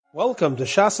Welcome to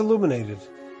Shas Illuminated.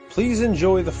 Please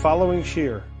enjoy the following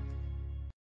shir.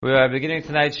 We are beginning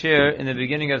tonight's shir in the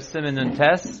beginning of Siman Nun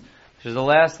Tes, which is the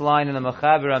last line in the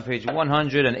Mechaber on page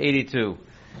 182.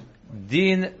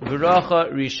 Din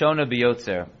V'rocha Rishona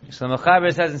B'yotzer. So the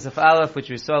Mechaber says in Sif Alef, which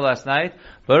we saw last night,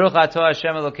 Baruch Atah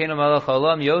Hashem Elokeinu Melech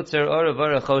Haolam Yotzer Or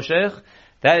V'ara Choshech.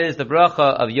 That is the bracha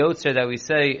of Yotzer that we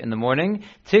say in the morning.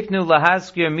 Tiknu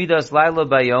Lahaskir Midas Laila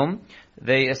Bayom.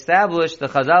 The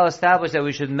Chazal established that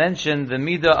we should mention the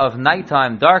midah of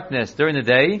nighttime, darkness, during the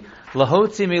day.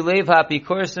 Lahotzi milev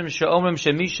ha'apikorsim she'omrim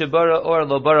shemisha bara or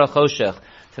lo bara choshech.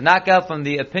 To knock out from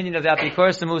the opinion of the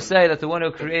apikorsim who say that the one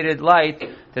who created light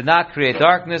did not create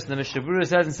darkness. And the Mishabura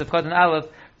says in Sefkat and Alef,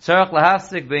 tzarech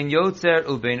lahafsik bein yotzer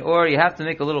ubein or. You have to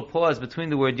make a little pause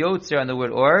between the word yotzer and the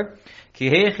word or.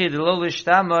 Ki heichi de lo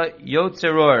lishtama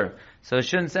yotzer or. So it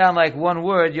shouldn't sound like one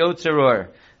word, yotzer or.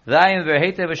 And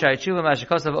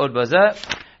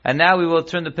now we will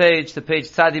turn the page to page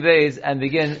Tzadi Beis and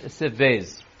begin Sif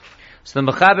Beis. So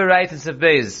the Mechaber writes in Sif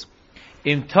Beis,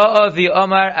 Im ta'a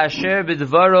v'omar asher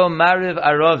b'dvaro mariv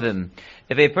arovim.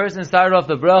 If a person started off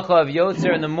the bracha of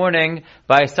Yotzer in the morning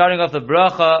by starting off the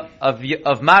bracha of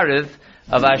Mariv,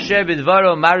 of asher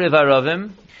b'dvaro mariv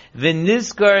arovim,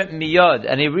 v'nizkar miyod,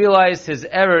 and he realized his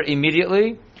error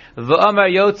immediately, v'omar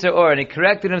Yotzer or, and he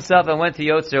corrected himself and went to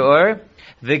Yotzer or,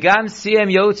 V'gam siyem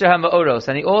Yotzer HaMa'oros,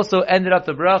 and he also ended up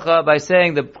the bracha by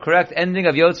saying the correct ending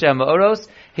of Yotzer HaMa'oros,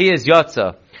 he is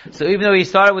Yotza. So even though he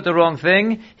started with the wrong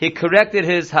thing, he corrected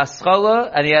his haschala,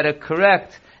 and he had a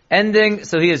correct ending,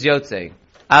 so he is Yotze.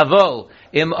 Avol,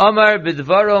 im Omar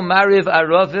b'dvaro mariv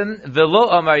arovim,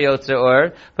 v'lo Omar Yotzer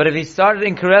or, but if he started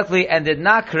incorrectly and did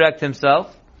not correct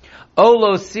himself,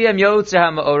 Olo siyem Yotzer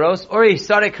HaMa'oros, or he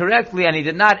started correctly and he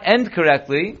did not end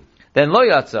correctly, then lo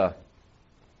Yotza.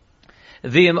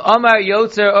 V'im Omar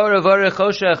Yotzer Or V'ara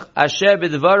Choshech Asher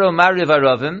B'dvaro Mariv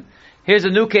Arovim. Here's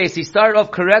a new case. He started off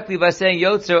correctly by saying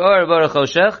Yotzer Or V'ara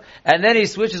Choshech, and then he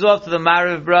switches off to the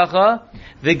Mariv Bracha.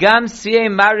 V'gam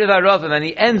Siyem Mariv Arovim, and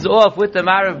he ends off with the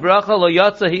Mariv Bracha. Lo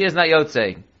Yotza, he is not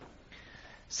Yotzei.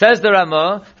 Says the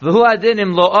Ramah, V'hu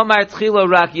Adinim Lo Omar Tchilo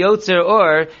Rak Yotzer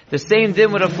Or. The same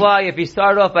din would apply if he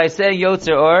started off by saying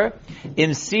Yotzer Or.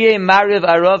 Im Siyem Mariv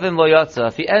Arovim Lo Yotza.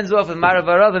 If he ends off with Mariv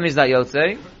Arovim, he's not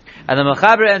Yotzei. And the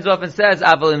Mechaber ends off and says,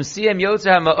 Avalim siyem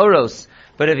Yotzer HaMa'oros.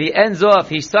 But if he ends off,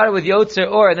 he started with Yotzer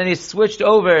Or, and then he switched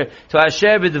over to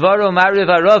Asher B'dvaro Mariv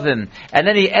Arovim, and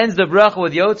then he ends the bracha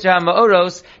with Yotzer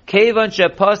HaMa'oros, Kevan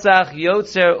Shepasach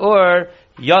Yotzer Or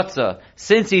Yotza.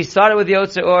 Since he started with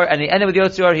Yotzer Or, and he ended with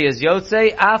Yotzer Or, he is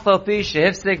Yotzei, Afal Pi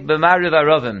Shehifsik B'Mariv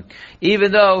Arovim.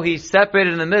 Even though he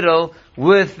separated in the middle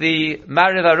with the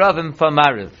Mariv Arovim from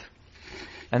Mariv.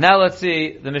 And now let's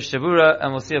see the Mishabura,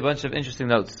 and we'll see a bunch of interesting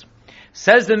notes.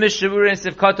 Says the Mishabura in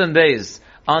Sivkot and Beis,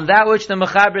 on that which the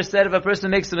Mechaber said, if a person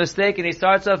makes a mistake and he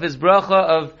starts off his bracha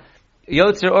of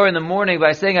Yotzer Or in the morning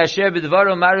by saying Asher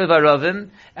B'dvaro Mariv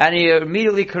Arovim, and he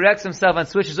immediately corrects himself and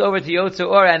switches over to Yotzer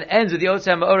Or and ends with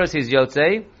Yotzer HaMa'oros, he's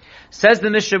Yotzei. Says the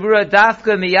Mishabura,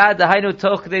 Dafka miyad dahainu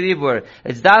toch k'dei dibur.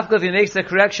 It's Dafka if he makes the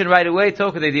correction right away,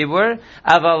 toch k'dei dibur,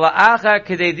 aval la'achar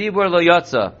k'dei dibur lo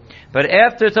yotza. But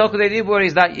after toch k'dei dibur,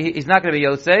 he's not going to be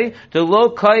yotzei. To lo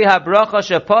koi habracha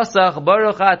shepasach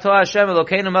baruch atah Hashem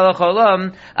Elokeinu melech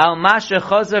haolam al mashe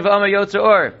chazer v'omer Yotzer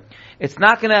Or. It's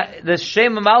not gonna, the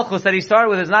Shema Malchus that he started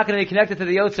with is not gonna be connected to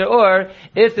the Yotzer Or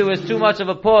if there was too much of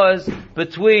a pause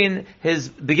between his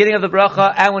beginning of the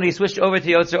bracha and when he switched over to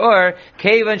Yotzer Or,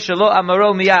 Kevan Shelo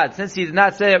Amaro Miyad, since he did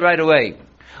not say it right away.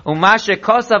 Umashe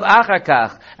Kosav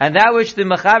Acharkach, and that which the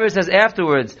Mechaber says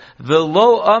afterwards,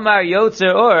 V'lo Omar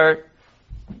Yotzer Or,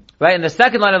 right, in the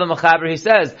second line of the Mechaber, he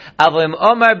says, Avlim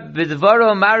Omar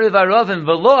B'dvaro Mariv Arovim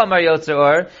V'lo Omar Yotzer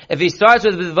Or. If he starts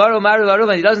with B'dvaro Mariv Arovim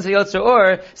and he doesn't say Yotzer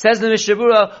Or, says the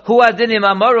Mishabura, Hu Adinim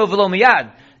Amaro V'lo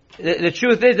Miyad. The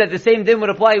truth is that the same din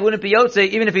would apply, he wouldn't be Yotzei,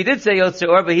 even if he did say Yotzer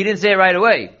Or, but he didn't say it right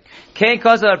away. Kain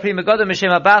Kosa Pri Megadim M'Shem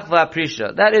HaBach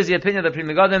V'Aprisha. That is the opinion of the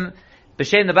Pri Megadim,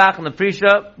 B'Shem the Bach and the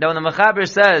Prisha. Now when the Mechaber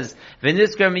says,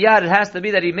 V'niskar miyad, it has to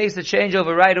be that he makes the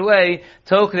changeover right away,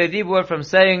 Toch k'dei dibur, from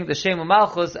saying the Shema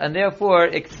Malchus, and therefore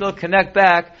it can still connect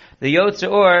back the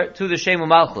Yotzer Or to the Shema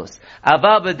Malchus.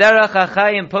 Aval b'derach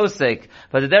hachayim posek,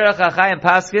 but the derach hachayim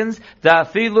paskins,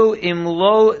 da'afilu im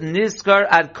lo niskar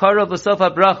ad karo b'sof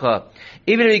habracha.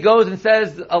 Even if he goes and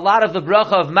says a lot of the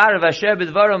bracha of Mariv, Asher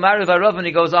b'dvaro Mariv Arov, and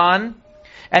he goes on,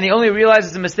 and he only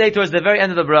realizes a mistake towards the very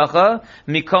end of the bracha.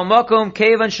 Mikol makom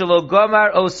kevan shelo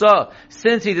gomar osa.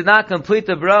 Since he did not complete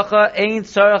the bracha, ein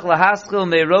tzarech lahaskil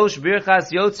meirosh birchas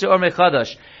Yotzer Or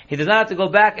mechadash. He does not have to go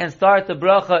back and start the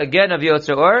bracha again of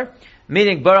Yotzer Or.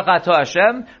 meaning Baruch Ato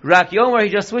Hashem. Rak Yomer, he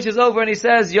just switches over and he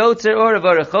says, Yotzer Or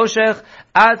V'Orech Choshech,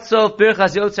 Ad Sof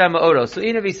Birchas Yotzer HaMa'oros. So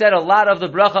even if he said a lot of the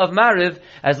bracha of Mariv,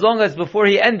 as long as before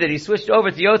he ended, he switched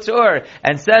over to Yotzer Or,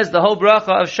 and says the whole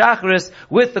bracha of Shachris,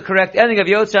 with the correct ending of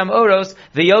Yotzer HaMa'oros,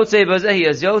 V'Yotzei Bazehi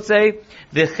as Yotzei,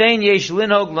 V'chein Yesh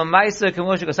Linhog L'maisa,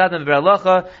 K'moshe Kasatam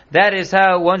V'Beralocha, that is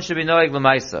how one should be knowing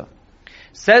L'maisa.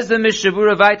 Says the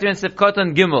Mishabura Vayter in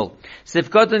Sifkoton Gimel.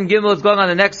 Sifkoton Gimel is going on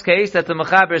the next case that the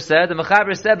Mechaber said. The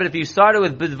Mechaber said, but if you started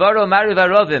with Bidvaro Mariv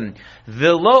Arovim,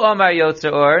 V'lo Omar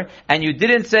Yotzer Or, and you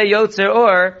didn't say Yotzer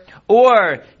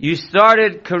or you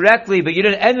started correctly, but you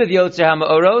didn't end with Yotzer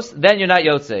HaMa'oros, then you're not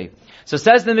Yotzer. So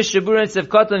says the Mishabura in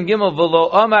Sifkoton Gimel, V'lo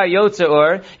Omar Yotzer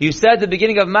Or, you said the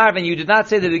beginning of Mariv, and you did not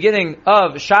say the beginning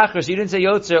of Shachar, so you didn't say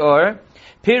Yotzer Or.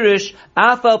 Pirish,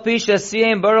 Afal Pisha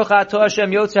Siyem Baruch Ato Hashem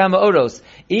Yotzer HaMa'oros.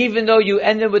 Even though you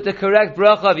ended with the correct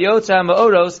bracha of Yotzer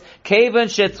HaMa'oros, Kevan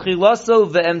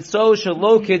Shetchilaso Ve'emtso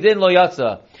Shelo Kedin Lo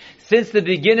Yatza. Since the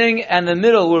beginning and the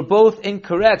middle were both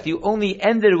incorrect, you only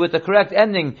ended with the correct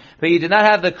ending, but you did not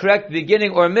have the correct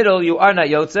beginning or middle, you are not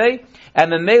Yotzer. And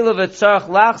the Meilav Etzarch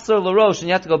Lachzor L'Rosh, and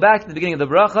you have to go back to the beginning of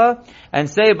the bracha, and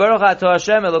say, Baruch Ato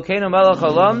Hashem Elokeinu Melech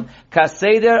Haolam,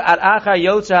 Kaseder Ad Achar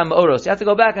Yotzer HaMa'oros. You have to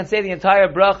go back and say the entire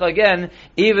bracha again,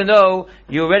 even though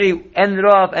you already ended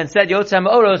off and said Yotzer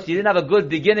HaMa'oros, you didn't have a good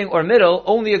beginning or middle,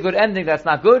 only a good ending, that's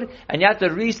not good, and you have to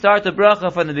restart the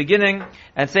bracha from the beginning,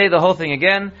 and say the whole thing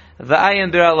again,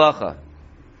 V'ayin Bir Halacha.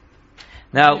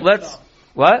 Now, let's,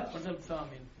 what? What does that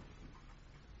mean?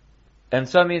 And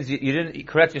so means you didn't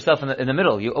correct yourself in the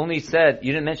middle. You only said,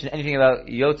 you didn't mention anything about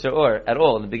Yotzer Or at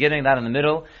all. In the beginning, not in the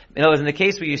middle. In other words, in the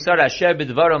case where you start Asher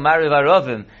B'Dvaro Mariv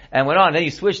Arovim and went on, then you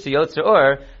switched to Yotzer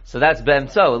Or, so that's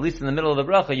Be'emtso. At least in the middle of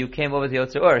the bracha, you came over to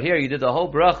Yotzer Or. Here, you did the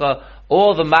whole bracha,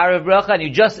 all the Mariv bracha, and you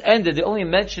just ended. The only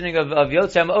mentioning of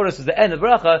Yotzer HaMa'oros is the end of the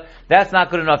bracha. That's not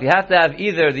good enough. You have to have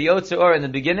either the Yotzer Or in the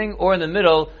beginning or in the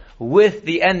middle, with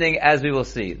the ending, as we will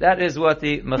see. That is what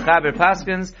the Mechaber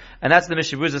paskins, and that's the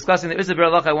Mishabur is discussing. There is a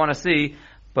Beralach I want to see,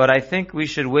 but I think we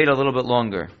should wait a little bit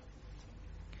longer.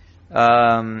 The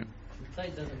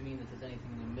site doesn't mean that there's anything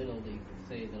in the middle that you can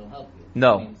say that'll help you.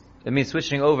 No. It means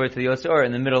switching over to the Yotzer Or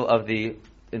in the middle of the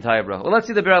entire bracha. Well, let's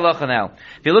see the Beralach now.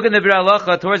 If you look in the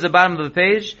Beralach towards the bottom of the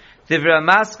page, Tivra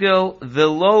Maskil,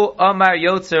 V'lo Amar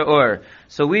Yotzer Or.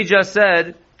 So we just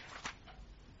said,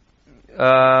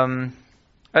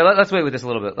 all right, let's wait with this a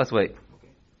little bit. Let's wait. Okay.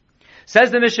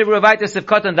 Says the Mishabur Vayter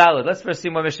Sifkoton Daled. Let's first see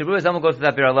more Mishabur is, then we'll go to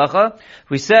that Bir Halacha.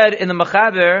 We said in the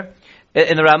Mechaber,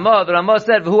 in the Ramah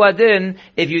said, V'hu Adin,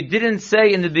 if you didn't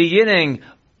say in the beginning,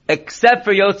 except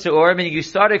for Yotzer Or, meaning you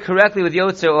started correctly with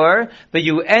Yotzer Or, but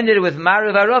you ended with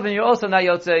Mariv Arov, and you're also not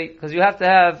Yotzer, because you have to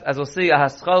have, as we'll see, a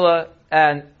Haskalah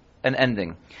and an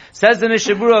ending. Says the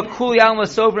Mishabura, Kul Yalma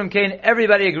Sobrim Kain,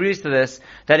 everybody agrees to this,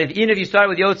 that even if you start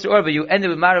with Yotzer Or, but you ended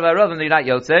with Mariv Arov, then you're not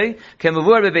Yotzer.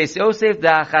 Kemavur Bebeis Yosef,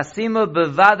 Da Chasima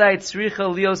Bevadai Tzricha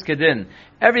Lios Kedin.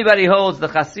 Everybody holds the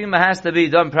Chasima has to be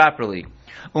done properly.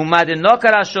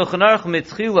 Umadinokar HaShulchan Aruch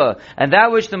Mitchila, and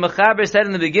that which the Mechaber said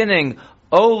in the beginning,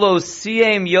 Olo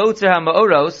Siem Yotzer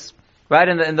HaMa'oros, right,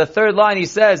 in the third line he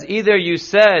says, either you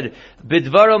said,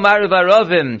 Bidvaro Mariv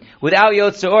Arovim, without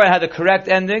Yotzer Or, had the correct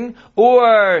ending,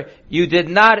 or you did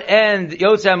not end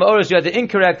Yotzer HaMa'oros, you had the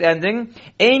incorrect ending.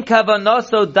 Ein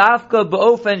kavanoso dafka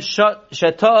b'ofen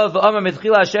shetov v'omer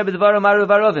mitchila asher b'dvaro Mariv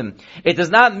Arovim. It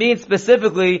does not mean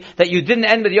specifically that you didn't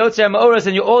end with Yotzer HaMa'oros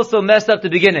and you also messed up the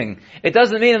beginning. It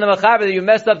doesn't mean in the Mechaber that you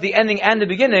messed up the ending and the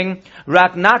beginning.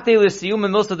 Rak nakte l'siyum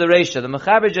and milsa the reisha. The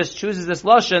Mechaber just chooses this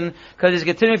lashon because he's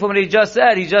continuing from what he just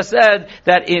said. He just said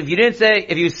that if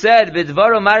you said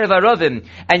Bidvaro Mariv Arovim,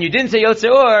 and you didn't say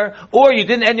Yotzer or you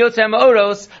didn't end Yotzer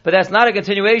HaMa'oros, but that's not a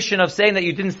continuation of saying that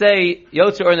you didn't say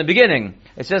Yotzer Or in the beginning.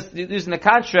 It's just using the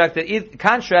contrast that you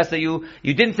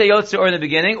didn't say Yotzer Or in the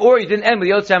beginning, or you didn't end with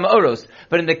Yotzer HaMa'oros.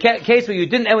 But in the case where you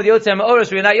didn't end with Yotzer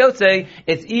HaMa'oros, or you're not Yotzer,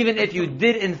 it's even if you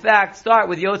did in fact start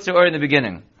with Yotzer Or in the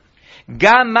beginning.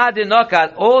 Gam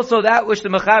madinokat, also that which the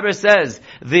Mechaber says,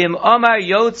 V'im Omar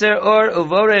Yotzer Or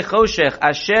Uvore Choshech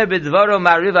Asher Bidvaro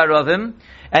Mariv Arovim.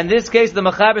 And in this case, the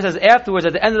Mechaber says afterwards,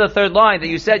 at the end of the third line, that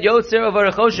you said Yotzer Over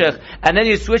Choshech, and then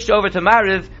you switched over to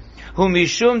Mariv, whom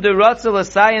Mishum Deratzel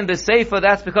Asayim B'Seifa.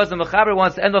 That's because the Mechaber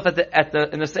wants to end off in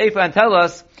the Seifa and tell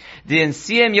us the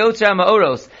Nsiyem Yotzer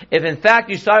HaMa'oros. If in fact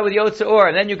you started with Yotzer Or,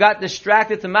 and then you got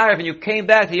distracted to Mariv, and you came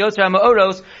back to Yotzer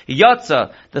HaMa'oros,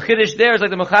 Yotza. The Chiddush there is like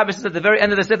the Mechaber says at the very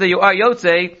end of the Sifta, you are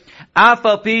Yotzer.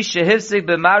 Afal pi shehivsik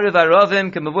b'mariv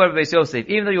arovim k'mavur b'beis Yosef.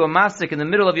 Even though you were masik in the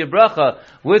middle of your bracha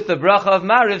with the bracha of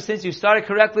Mariv, since you started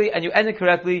correctly and you ended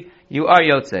correctly, you are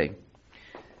Yotzei.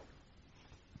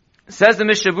 Says the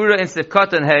Mishabura in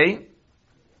Sifkatan Hey,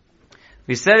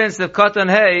 We said in Sivkatan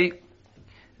Hey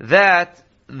that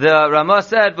the Ramah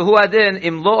said, "V'hu adin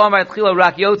im lo amar tchila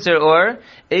rak yotzer or."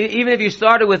 Even if you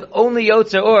started with only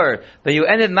yotzer or, but you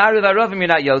ended mariv aravim, you're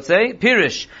not yotzer.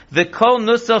 Pirish the kol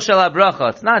nusach shel habracha.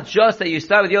 It's not just that you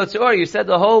start with yotzer or. You said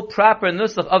the whole proper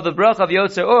nusach of the bracha of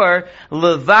yotzer or.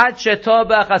 Levad shetol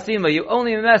b'achasima. You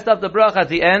only messed up the bracha at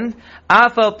the end.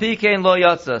 Afal pikein lo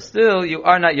yotzer. Still, you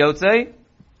are not yotzer.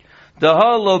 The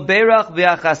whole lo berach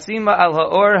b'achasima al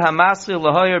haor hamasri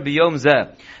lahoyer biyom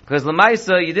zeh. Because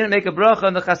l'maisa, you didn't make a bracha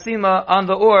on the chasima on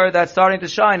the or that's starting to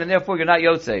shine, and therefore you're not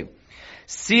yotze.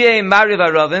 Siye mariv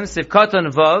aravim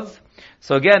sivkatan vav.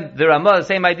 So again, the Ramah, the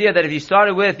same idea that if you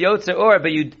started with yotze or,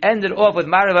 but you ended off with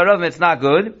mariv aravim, it's not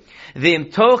good. V'im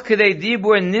toch kedei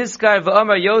dibur nizkar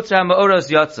v'amar yotze ha'ma'oros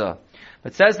yotza.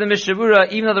 But says the Mishabura,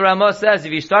 even though the Ramah says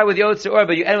if you start with yotze or,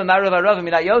 but you end with mariv aravim,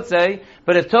 you're not yotze.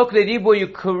 But if toch kedei dibur, you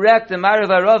correct the mariv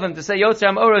aravim to say yotze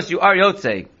ha'ma'oros, you are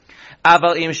yotze.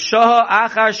 But if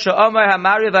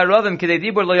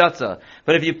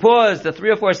you pause the 3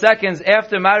 or 4 seconds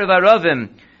after mariv aravim,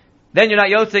 then you're not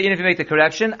yotze even if you make the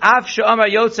correction.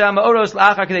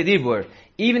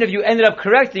 Even if you ended up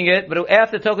correcting it, but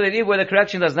after tokei dibur the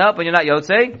correction doesn't help and you're not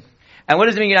yotze. And what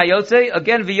does it mean you're not yotze?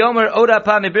 Again, v'yomer oda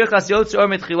pa mibirchas yotze or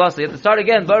mitchilasa. You have to start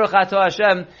again, Baruch Ato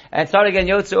Hashem, and start again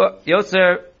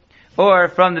yotze or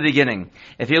from the beginning.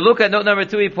 If you look at note number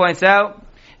 2, he points out,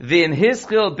 V'im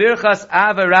hiskil birchas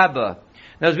ava rabba.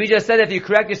 Now, as we just said, if you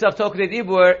correct yourself tokei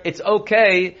dibur, it's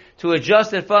okay to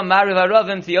adjust it from mariv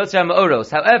aravim to yotzer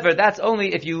ma'oros. However, that's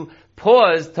only if you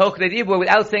pause tokei dibur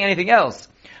without saying anything else.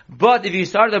 But if you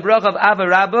start the bracha of ava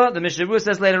rabba, the Mishnah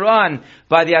says later on,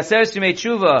 by the aser simei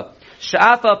tshuva,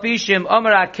 sha'afal pishim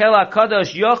omer hakel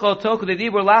hakadosh yochol tokei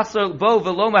dibur lasor bo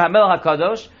v'lomer hamel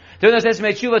hakadosh. During the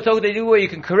Sesame Tshuva tokei dibur, you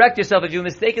can correct yourself. If you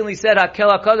mistakenly said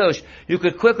Hakel HaKadosh, you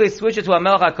could quickly switch it to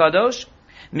Hamelch HaKadosh.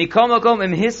 Mikom Makom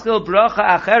im Hiskil Bracha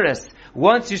Acheres.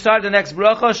 Once you start the next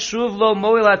bracha, Shuv Lo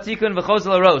Moil HaTikun V'Chos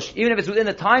LaRosh. Even if it's within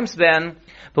the time span,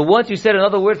 but once you said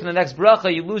another word from the next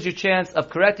bracha, you lose your chance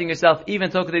of correcting yourself, even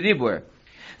tokei dibur.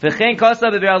 V'chein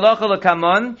kosa b'bir halacha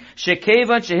l'kamon,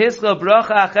 shekevan shehiskil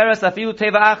bracha acheres afilu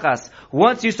teva achas.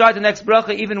 Once you start the next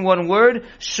bracha, even one word,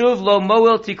 shuv lo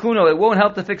moel tikuno, it won't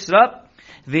help to fix it up.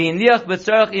 V'iniach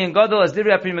b'tzarech in gadol as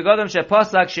divrei apri megadol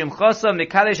shepasak shimchosa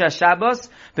mekadesh hashabos,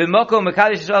 b'moko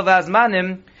mekadesh shal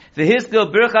v'azmanim,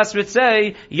 v'hiskil birchas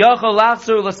ritzei, yachol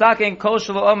lachzor l'saken kol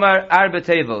shelo omar arbe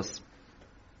tevos.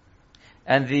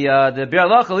 And the Bir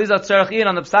Halacha leaves out Tzarech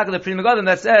on the Psak of the Pri Megadim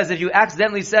that says if you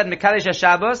accidentally said Mekadesh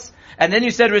HaShabbos and then you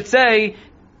said Ritzei,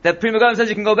 the Pri Megadim says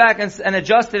you can go back and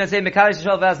adjust it and say Mekadesh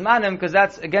HaShav Vazmanim because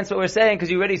that's against what we're saying because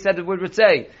you already said the word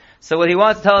Ritzei. So what he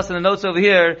wants to tell us in the notes over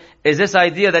here is this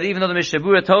idea that even though the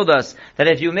Mishabura told us that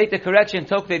if you make the correction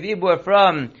tokei dibur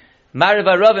from mariv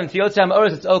aravim to yotzer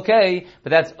ma'oros, it's okay, but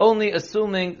that's only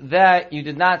assuming that you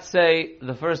did not say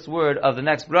the first word of the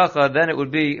next bracha. Then it would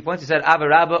be, if once you said ava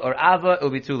rabba or ava, it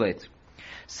would be too late.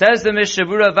 Says the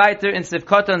Mishabura Vaiter in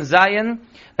Sivkatan Zayin,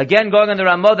 again going on the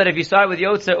Ramah that if you start with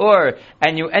yotzer or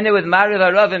and you end it with mariv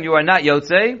aravim, you are not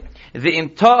yotzer. The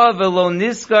imta'a v'lo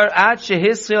niskar at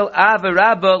shehischil ava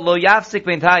rabba lo yafsik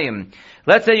b'intayim.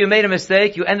 Let's say you made a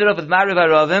mistake, you ended up with mariv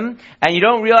aravim, and you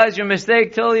don't realize your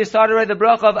mistake till you started writing the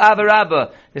bracha of ava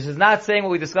rabba. This is not saying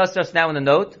what we discussed just now in the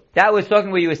note. That was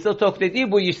talking where you were still tokei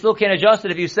dibur, you still can't adjust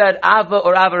it if you said ava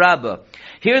or ava rabba.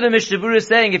 Here the Mishabura is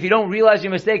saying if you don't realize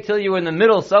your mistake till you were in the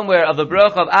middle somewhere of the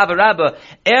bracha of ava rabba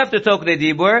after tokei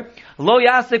dibur, lo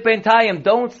yasik b'intayim,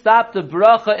 don't stop the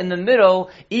bracha in the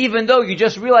middle, even though you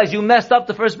just realized you messed up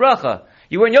the first bracha.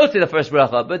 You weren't yotze the first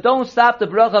bracha, but don't stop the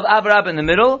bracha of ava rabba in the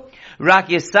middle. Rak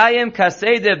yisayim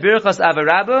kasei de birchas ava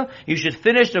rabba. You should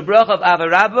finish the bracha of ava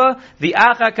rabba. The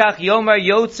achakach yomer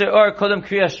yotzer or kodem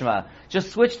Krias Shema.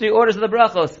 Just switch the orders of the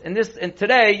brachos. And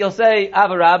today you'll say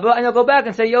ava rabba, and you'll go back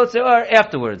and say yotzer or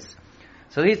afterwards.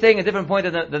 So he's saying a different point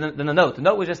than the note. The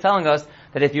note was just telling us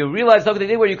that if you realize tokei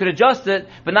dibur, you could adjust it,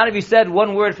 but not if you said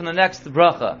one word from the next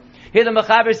bracha. Here the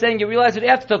Mechaber is saying you realize it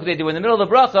after tokei dibur, in the middle of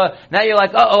the bracha. Now you're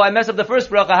like, I messed up the first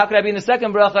bracha. How could I be in the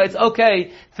second bracha? It's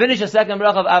okay. Finish the second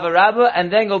bracha of ava rabba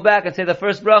and then go back and say the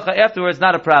first bracha afterwards.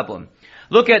 Not a problem.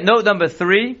 Look at note number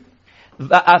 3.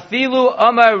 Afilu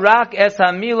Omar Rak Es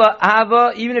Hamila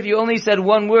Ava. Even if you only said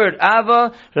one word,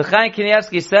 Ava, Rechaim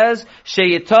Kanievsky says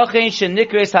Sheyitochen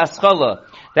Shenikres Haschala.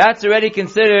 That's already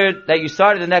considered that you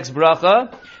started the next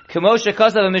bracha. K'moshe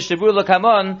kasav v'mishabur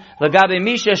l'kamon l'gabe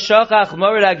misha shachach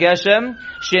morid hageshem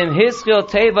she'im hischil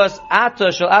tevas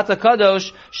ata shel ata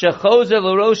kadosh shechozer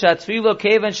l'rosh atfilo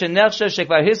kevan shenechsha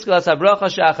shekvar hischil as habracha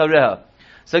she'achareha.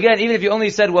 So again, even if you only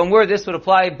said one word, this would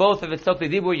apply both if it's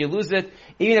Tokdei Dibur, you lose it.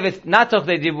 Even if it's not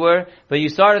Tokdei Dibur, but you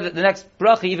started the next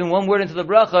bracha, even one word into the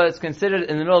bracha, it's considered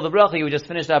in the middle of the bracha, you would just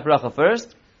finish that bracha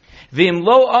first. V'im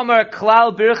lo omar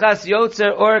klal birchas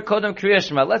yotzer or kodem Krias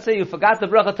Shema. Let's say you forgot the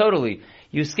bracha totally.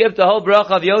 You skipped the whole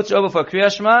bracha of yotzer over for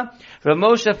Krias Shema. Rav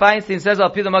Moshe Feinstein says, Al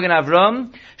Pi the Magen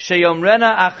Avram,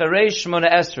 sheyomrena acharei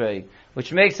shmona esrei.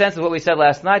 Which makes sense of what we said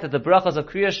last night, that the brachas of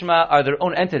Krias Shema are their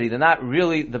own entity. They're not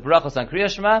really the brachas on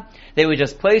Krias Shema. They were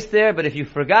just placed there, but if you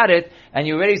forgot it, and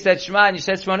you already said Shema, and you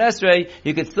said Shmona Esrei,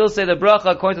 you could still say the bracha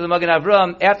according to the Magen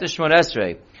Avram after Shmona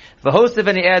Esrei. V'hosef,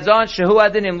 and he adds on, Shehu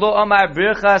adinim lo omar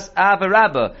birchas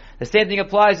avarabba. The same thing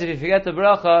applies if you forget the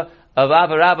bracha of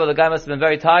avarabba. The guy must have been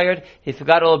very tired. He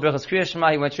forgot all the brachas Krias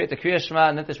Shema, he went straight to Krias Shema,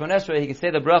 and then to Shmona Esrei, he can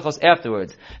say the brachos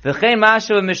afterwards. V'chein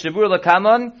mashu mishnebur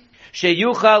lakamon,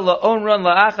 Sheyucha la'onron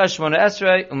la'acha shmona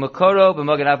esrei u'makoro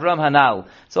b'magen Avram hanal.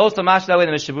 It's also mashed that way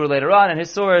in the Mishabur later on, and his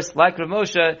source, like Rav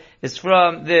Moshe, is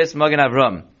from this Magen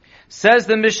Avram. Says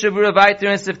the Mishabur weiter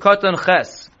in Sivkoton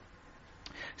Ches.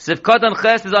 Sivkoton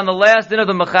Ches is on the last din of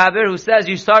the Mechaber, who says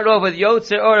you start off with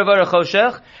Yotzer or Avara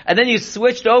Choshech, and then you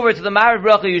switched over to the Mariv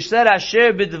Bracha. You said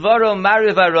Asher b'dvaro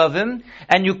Mariv Aravim,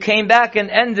 and you came back and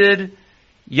ended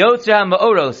Yotzer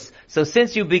HaMa'oros. So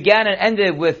since you began and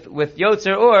ended with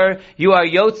Yotzer Or, you are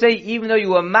Yotzei, even though you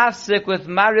were mafsik with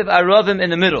Mariv Aravim in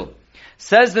the middle.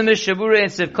 Says the Mishabura in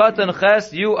Sivkoton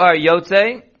Ches, you are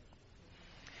Yotzei.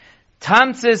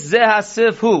 Tamtzis Zeh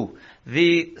HaSif Hu.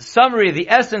 The summary, the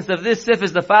essence of this sif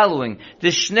is the following. The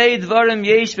Shnei Dvarim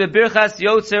Yesh Bebirchas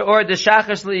Yotzer Or the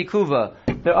Shachas Li'ikuva.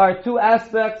 There are two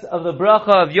aspects of the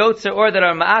bracha of Yotzer Or that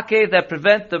are ma'akev, that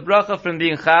prevent the bracha from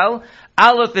being chal.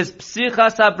 Alef is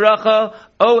psichas ha-bracha,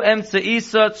 o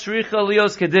emtzeisa tzricha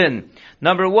lios kedin.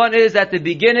 Number one is at the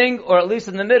beginning, or at least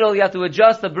in the middle, you have to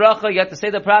adjust the bracha, you have to say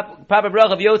the proper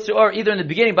bracha of Yotzer Or either in the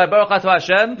beginning by Baruch Atah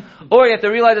Hashem, or you have to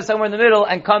realize it somewhere in the middle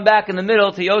and come back in the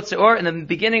middle to Yotzer Or in the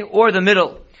beginning or the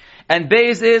middle. And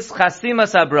Beis is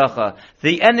chasimas ha-bracha.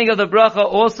 The ending of the bracha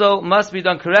also must be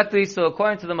done correctly, so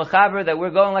according to the Mechaber that we're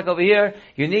going like over here,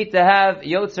 you need to have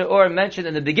Yotzer Or mentioned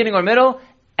in the beginning or middle,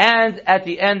 and at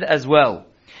the end as well.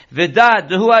 V'dad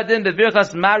dehu adin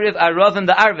bebirchas mariv aravim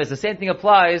the arvis. The same thing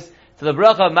applies to the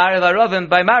bracha of mariv aravim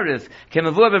by mariv.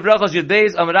 Kemavur bebrachos yud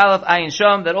beis amar aleph ayin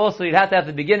sham. That also you'd have to have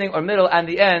the beginning or middle and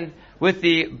the end with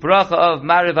the bracha of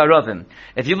mariv aravim.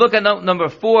 If you look at number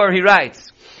 4, he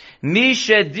writes, Mi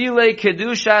shedile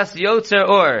kedushas Yotzer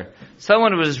Or.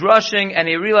 Someone was rushing and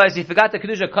he realized he forgot the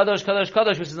Kedusha Kadosh, Kadosh,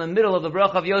 Kadosh, which is in the middle of the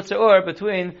bracha of Yotzer Or,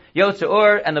 between Yotzer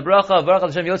Or and the bracha of Baruch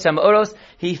Hashem Yotzer HaMa'oros.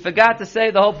 He forgot to say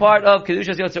the whole part of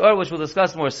Kedushas Yotzer Or, which we'll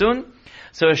discuss more soon.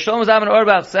 So Shlomo Zalman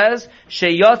Auerbach says,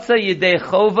 Sheyotze Yidei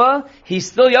Chova, he's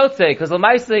still Yotze, because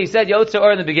L'maisa he said Yotzer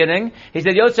Or in the beginning, he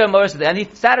said Yotzer HaMa'oros at the end,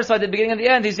 he's satisfied at the beginning and the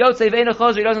end, he's Yotze, Ve'enu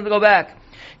Chozer, he doesn't have to go back.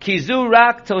 Kizu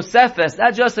rak tosefes.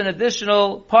 That's just an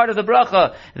additional part of the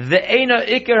bracha. Ve'ena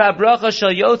ikar ha-bracha shel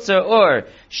Yotzer Or.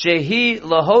 Shehi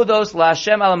lahodos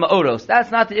la'Hashem al ma'oros. That's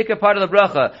not the ikar part of the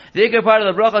bracha. The ikar part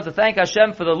of the bracha is to thank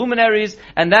Hashem for the luminaries,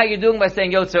 and that you're doing by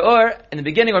saying Yotzer Or in the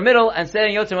beginning or middle, and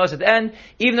saying Yotzer Ma'oros at the end,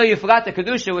 even though you forgot the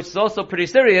Kedusha, which is also pretty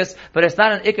serious, but it's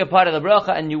not an ikar part of the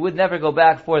bracha, and you would never go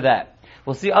back for that.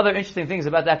 We'll see other interesting things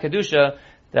about that Kedusha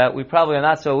that we probably are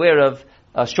not so aware of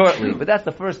shortly. But that's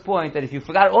the first point, that if you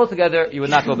forgot it altogether, you would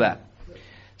not go back.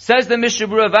 Says the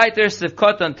Mishabura Vayter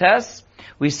Sivkoton Tes,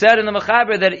 we said in the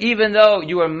Mechaber that even though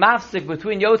you were mafsik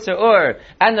between Yotzer Or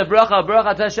and the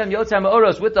bracha Hashem Yotzer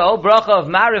HaMa'oros with the whole bracha of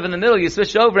Mariv in the middle, you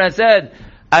switched over and said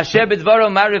Asher b'dvaro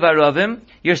Mariv Aravim,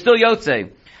 you're still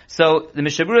Yotzei. So the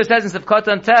Mishabura says in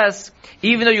Sivkoton Tes,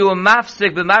 even though you were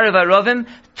mafsik b'Mariv Aravim,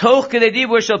 toch kedei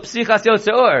dibur shel psichas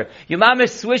Yotzer Or. Your mamish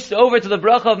switched over to the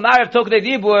bracha of Mariv toch kedei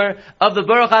dibur of the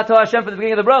Baruch Atah Hashem from the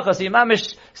beginning of the bracha. So your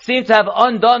mamish seemed to have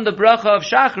undone the bracha of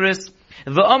Shachris.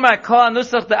 V'omar kol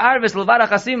nusach the arvis l'vara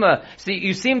chasima. So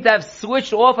you seem to have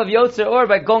switched off of Yotzer Or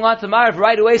by going on to Mariv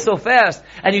right away so fast.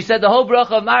 And you said the whole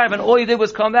bracha of Mariv, and all you did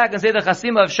was come back and say the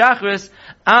chasima of Shachris.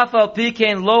 Afal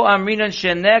pikein lo amrinan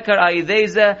shenekar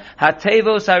aideze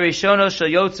hatevos harishonos shel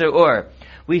Yotzer Or.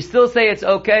 We still say it's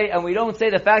okay, and we don't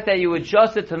say the fact that you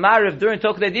adjusted to Mariv during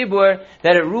Tokdei Dibur,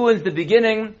 that it ruins the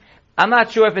beginning. I'm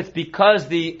not sure if it's because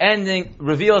the ending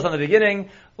reveals on the beginning,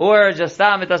 or just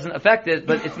it doesn't affect it,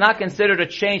 but it's not considered a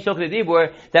change Tokdei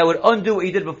Dibur that would undo what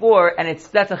you did before, and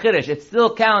that's a chiddush. It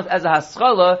still counts as a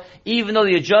haschala, even though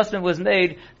the adjustment was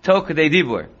made Tokdei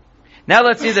Dibur. Now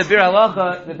let's see the Bir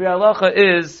Halacha. The Bir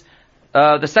Halacha is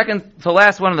the second to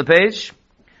last one on the page.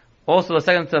 Also the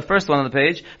second to the first one on the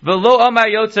page. V'lo Omar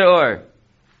Yotzer Or.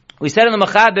 We said in the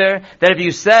Mechaber that if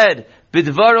you said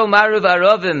Bidvaro Mariv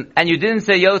Aravim and you didn't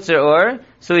say Yotzer Or,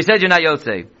 so we said you're not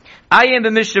Yotzei. Ayin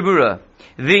b'mishabura.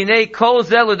 V'nei kol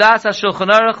zeh ludas ha'shulchan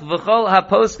aruch v'chol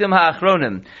ha'poskim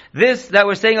ha'achronim. This that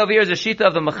we're saying over here is a shita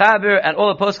of the Mechaber and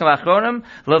all the poskim ha'achronim.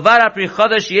 Levar ha'pri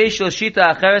chadash yesh shel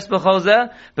shita acheres b'chol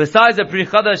zeh. Besides the pri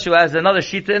chadash who has another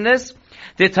shita in this.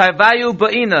 The tarvayu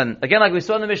ba'inan. Again, like we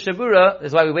saw in the Mishabura, this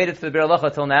is why we waited for the Bir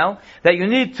Halacha till now, that you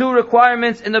need two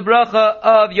requirements in the bracha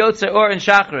of Yotzer Or and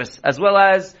Shachris, as well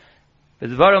as the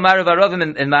Dvaru Mariv Arovim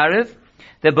in Mariv.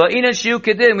 The ba'inan shiu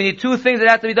kedim, we need two things that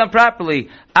have to be done properly.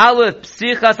 Alef,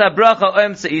 psichas ha-bracha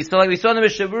oem se'is. So like we saw in the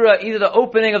Mishabura, either the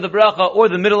opening of the bracha or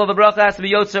the middle of the bracha has to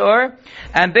be Yotzer Or.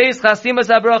 And beis chasimas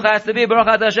ha-bracha has to be Baruch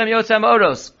Atah Hashem Yotzer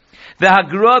Ma'oros. The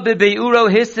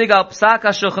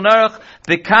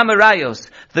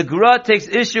Gra takes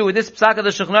issue with this psak of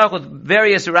the Shulchan Aruch with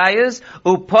various rayas.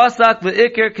 Upasak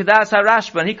v'ikir kedas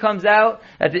harashba. And he comes out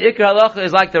that the ikir halacha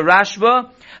is like the Rashba.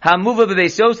 Hamuva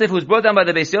b'Beis Yosef, who's brought down by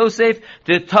the Beis Yosef.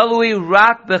 The talui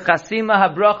rak b'chasima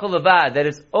habracha levad. That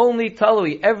is only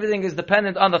talui. Everything is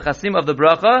dependent on the chasim of the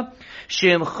bracha.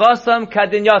 Shim chasam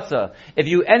kadin yotza. If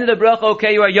you end the bracha,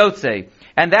 okay, you are yotze.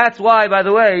 And that's why, by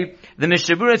the way, the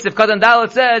Mishabura in Sifkat and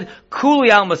Dalet said,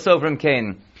 Kuli al Masovrim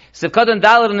Kain. Sifkat and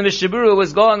Dalet in the Mishabura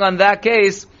was going on that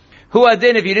case, Hu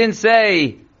Adin, if you didn't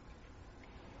say,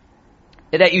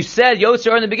 that you said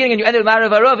Yotzer in the beginning and you ended with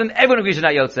Marav Arovim, everyone agrees you're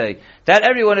not Yotze. That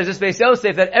everyone is just Beis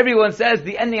Yosef, that everyone says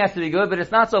the ending has to be good, but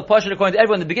it's not so pashut according to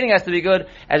everyone, the beginning has to be good.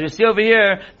 As we see over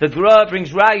here, the Gra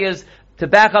brings rayas to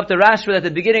back up the Rashba that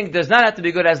the beginning does not have to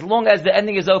be good, as long as the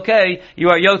ending is okay, you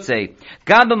are Yotze.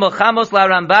 Gamba Melchamos la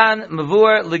Ramban,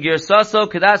 Mavur, Ligirsaso,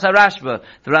 Kedas HaRashba.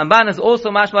 The Ramban is also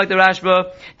mashma like the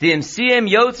Rashba. The Imsiyim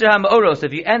Yotzer HaMa'oros.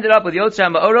 If you ended up with Yotzer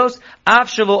HaMa'oros, Af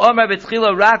Shavu Omer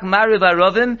B'tchila Rak Mariv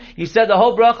Arovim, you said the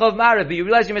whole bracha of Mariv, but you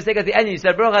realized your mistake at the end, you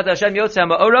said Baruch Atah Hashem Yotzer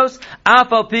HaMa'oros,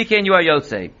 Af Al Pikein, you are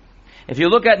Yotze. If you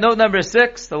look at note number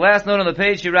 6, the last note on the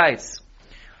page, he writes,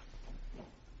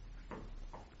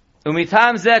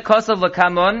 Umitam zeh kosav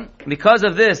lakamon. Because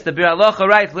of this, the Bir Halacha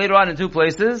writes later on in two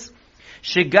places,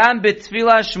 Shigam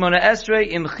b'tfila shmona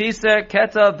esrei im chiser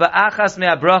keta ba'achas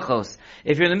me'abrachos.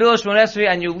 If you're in the middle of shmona esrei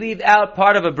and you leave out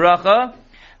part of a bracha,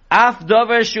 af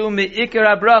dover shu me'ikar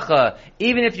habracha.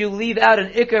 Even if you leave out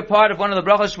an ikar part of one of the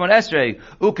brachos shmona esrei,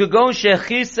 ukagon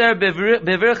shechiser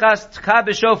bevirchas tka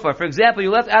b'shofar. For example,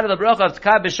 you left out of the bracha of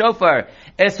tka b'shofar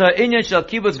es ha'inyan shel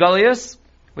kibbutz galius,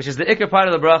 which is the ikar part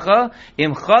of the bracha.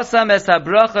 Im chasam es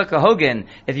ha-bracha kahogen.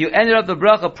 If you ended up the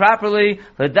bracha properly,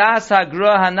 l'das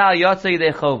ha-gra hanal yotzei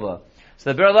dechova.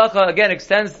 So the Bir Halacha again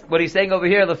extends what he's saying over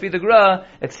here, Lefi the Gra,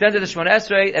 extends it to Shmona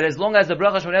Esrei, that as long as the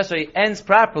bracha Shmona Esrei ends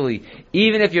properly,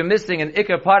 even if you're missing an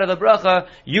ikar part of the bracha,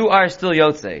 you are still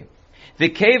yotzei. The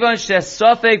kevan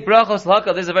shesafek brachos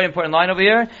lahakel. This is a very important line over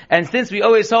here. And since we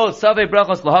always hold safek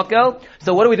brachos lahakel,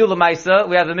 so what do we do l'maisa?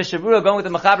 We have the Mishabura going with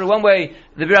the Mechaber one way,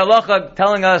 the Bir Halacha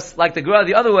telling us like the Gra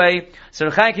the other way. So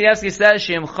Chaim Kanievsky says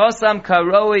shim chosam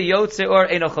karoi yotze or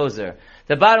eno chozer.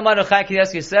 The bottom line of Chaim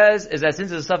Kanievsky says is that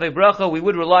since it's a safek bracha, we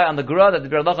would rely on the Gra that the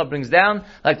Bir Halacha brings down,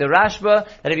 like the Rashba,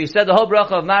 that if you said the whole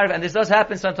bracha of Mariv, and this does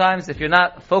happen sometimes if you're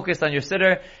not focused on your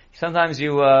siddur, sometimes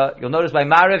you'll notice by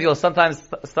Mariv, you'll sometimes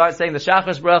start saying the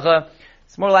Shachris bracha.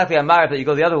 It's more likely on Mariv that you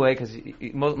go the other way, because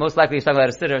most likely you're talking about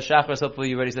a siddur. Shachris, hopefully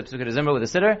you already said Pesukah de Zimra with a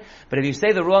siddur. But if you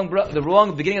say the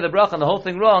wrong beginning of the bracha and the whole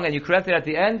thing wrong, and you correct it at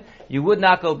the end, you would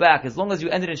not go back. As long as you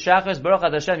ended in Shachris, Baruch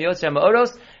Atah Hashem Yotzer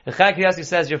HaMa'oros, the Chaim Kanievsky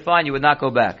says you're fine, you would not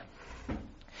go back.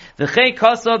 The Chei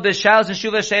Kosov b'Shalos and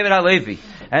Shuvah Shevet HaLevi.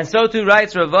 And so too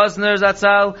writes Rav Vosner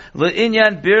Zatzal,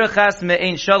 Le'inyan birchas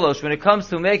me'ein shalosh. When it comes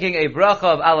to making a bracha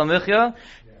of alamichya,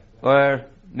 or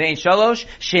me'ein shalosh,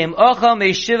 Shem ochal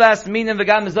me'shivas minim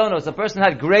v'gam mizonos. A person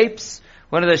had grapes,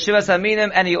 one of the shivas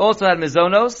haminim, and he also had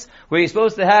mizonos, where he's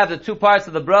supposed to have the two parts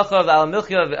of the bracha of the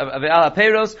al-milchia, of the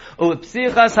al-haperos,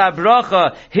 u'psichas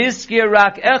ha-bracha, hiskir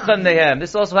rak echan nehem.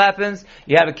 This also happens,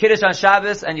 you have a kiddush on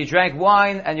Shabbos, and you drank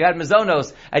wine, and you had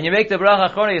mizonos, and you make the bracha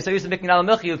achrona, you're so used to making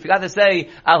al-milchia, you forgot to say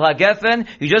al-hagefen,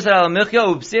 you just said al-milchia,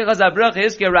 u'psichas ha-bracha,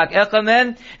 hiskir rak echan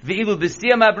nehem, v'ilu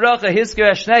b'siyam ha-bracha, hiskir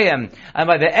ashnehem. And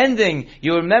by the ending,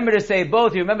 you remember to say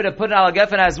both, you remember to put in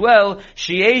al-hagefen as well,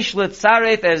 sheyesh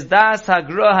l'tzaref es das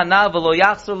ha-gra hanal v'lo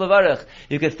yachzor levarech.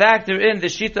 You could factor in the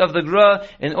shita of the Gra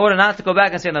in order not to go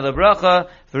back and say another bracha.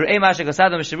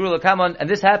 And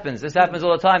this happens. This happens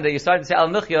all the time, that you start to say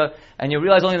al-milchya and you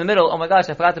realize only in the middle, oh my gosh,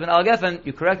 I forgot to put al-gefen.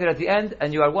 You correct it at the end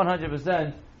and you are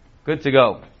 100% good to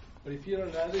go. But if you're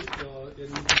an addict, then you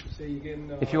need to say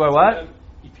again... if you are what?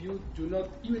 If you do not,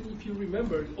 even if you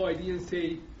remember, oh, I didn't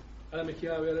say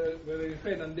al-milchya,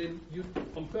 and then you,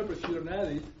 on purpose, you're an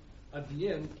addict at the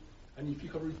end, and if you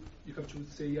have to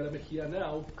say al-milchya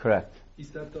now... Correct. Is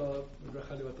that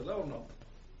bracha levatala or not?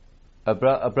 A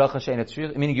bracha she'ena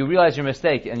tzricha, meaning you realize your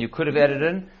mistake and you could have added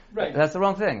in. Right. That's the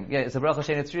wrong thing. Yeah, it's a bracha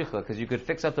she'ena tzricha because you could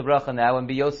fix up the bracha now and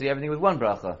be yotzi everything with one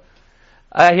bracha.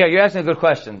 Here, you're asking a good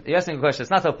question. You're asking a good question.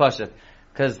 It's not so pashut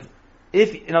because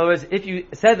in other words, if you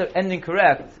said the ending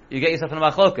correct, you get yourself in a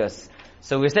machlokas.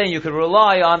 So we're saying you could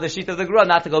rely on the sheet of the Gra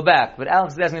not to go back. But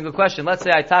Alex is asking a good question. Let's say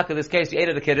I talk in this case, you ate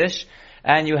at a kiddush,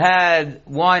 and you had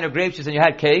wine or grape juice and you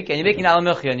had cake, and you're making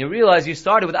alamichya, and you realize you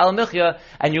started with alamichya,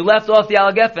 and you left off the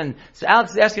alagefen. So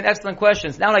Alex is asking excellent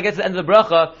questions. Now when I get to the end of the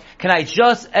bracha, can I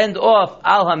just end off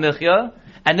al hamichya,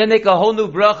 and then make a whole new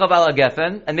bracha of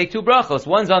alagefen, and make two brachos?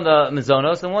 One's on the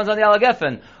mezonos, and one's on the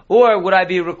alagefen. Or would I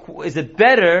be, is it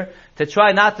better to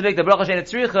try not to make the bracha she'ena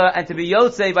tzricha, and to be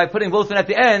yotzei by putting both in at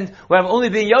the end, where I'm only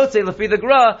being yotzei lefi the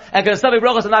gra, and because some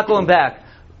brachos are not going back?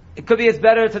 It could be it's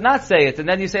better to not say it, and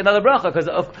then you say another bracha, because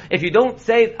if you don't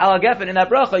say alagefen in that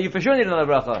bracha, you for sure need another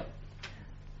bracha.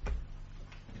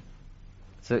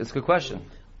 So it's a good question.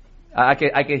 I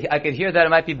could hear that it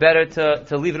might be better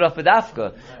to leave it off with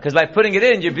afka, because by putting it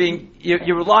in,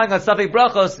 you're relying on suffix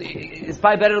brachos. It's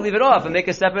probably better to leave it off and make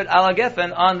a separate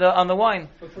alagefen on the wine.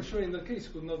 But for sure, in that case,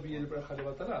 it could not be a bracha de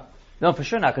batara. No, for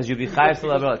sure not, because you'd be chayav to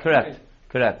bracha.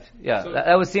 Correct. Yeah, so,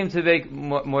 that would seem to make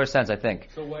more sense, I think.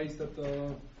 So why is that?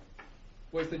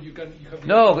 Why is that you have?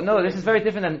 No. This is very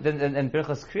different than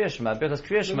Hilchos Krias Shema. Hilchos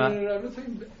Krias Shema. No, I'm not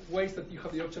saying why is that you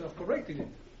have the option of correcting it.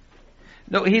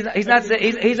 No, he's not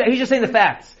saying, he's just saying the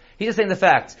facts. He's just saying the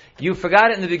facts. You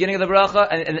forgot it in the beginning of the bracha,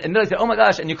 and immediately said, oh my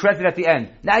gosh, and you corrected it at the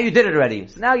end. Now you did it already.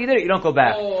 So now you did it, you don't go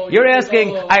back. You're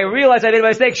asking, I realize I made a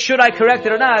mistake, should I correct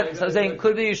it or not? So I'm saying,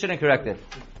 could be you shouldn't correct it.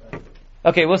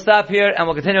 Okay, we'll stop here, and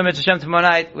we'll continue with Hashem tomorrow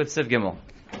night with Siv Gimel.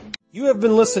 You have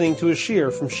been listening to a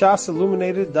shiur from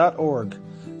shasilluminated.org.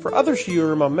 For other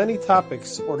shiurim on many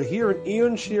topics, or to hear an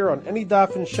Iyun shiur on any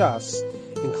daf in Shas,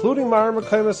 including Mara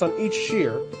Mekaymas on each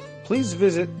shiur, please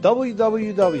visit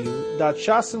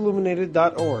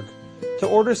www.shasilluminated.org. To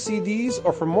order CDs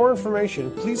or for more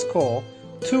information, please call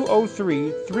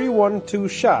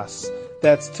 203-312-SHAS.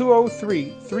 That's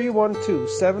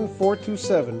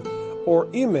 203-312-7427, or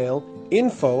email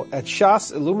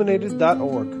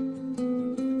info@shasilluminated.org.